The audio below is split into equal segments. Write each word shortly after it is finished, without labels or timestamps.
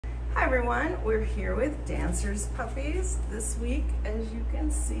Hi everyone, we're here with Dancers Puppies. This week, as you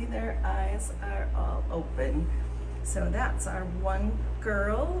can see, their eyes are all open. So that's our one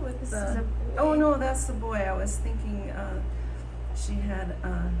girl with This the... is a boy. Oh no, that's the boy. I was thinking she had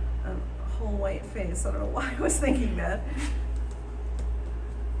a whole white face. I don't know why I was thinking that.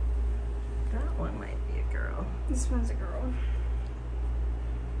 That one might be a girl. This one's a girl.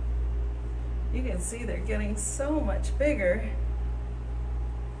 You can see they're getting so much bigger.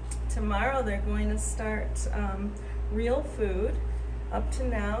 Tomorrow they're going to start real food. Up to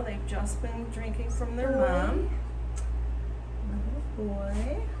now they've just been drinking from their mom. Little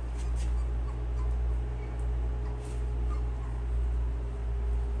boy.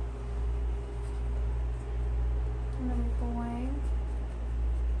 Little boy.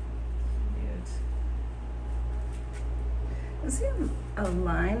 Cute. Does he have a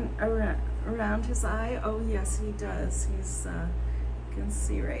line around his eye? Oh yes, he does. He's you can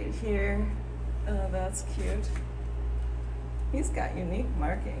see right here. Oh, that's cute. He's got unique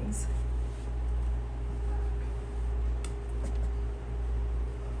markings.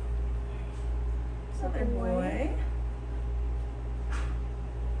 Other boy.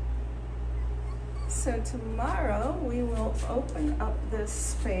 So tomorrow we will open up this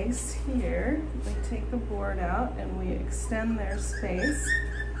space here. We take the board out and we extend their space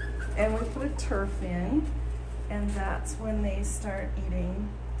and we put a turf in, and that's when they start eating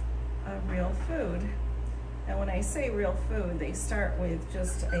real food. And when I say real food, they start with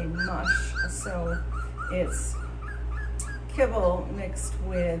just a mush. So it's kibble mixed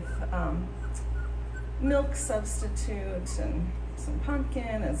with milk substitute and some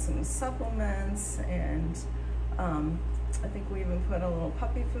pumpkin and some supplements, and I think we even put a little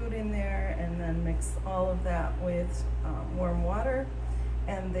puppy food in there, and then mix all of that with warm water,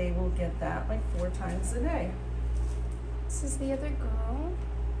 and they will get that like 4 times a day. This is the other girl.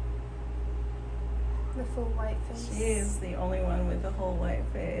 The full white face. She is the only one with the whole white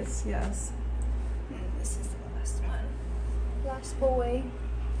face, yes. And this is the last one. Last boy.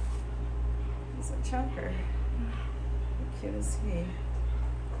 He's a chunker. How cute is he?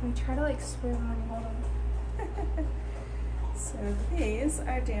 We try to like swim when you hold him. So these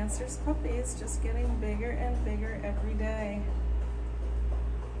are Dancers Puppies, just getting bigger and bigger every day.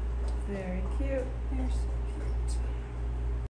 Very cute. There's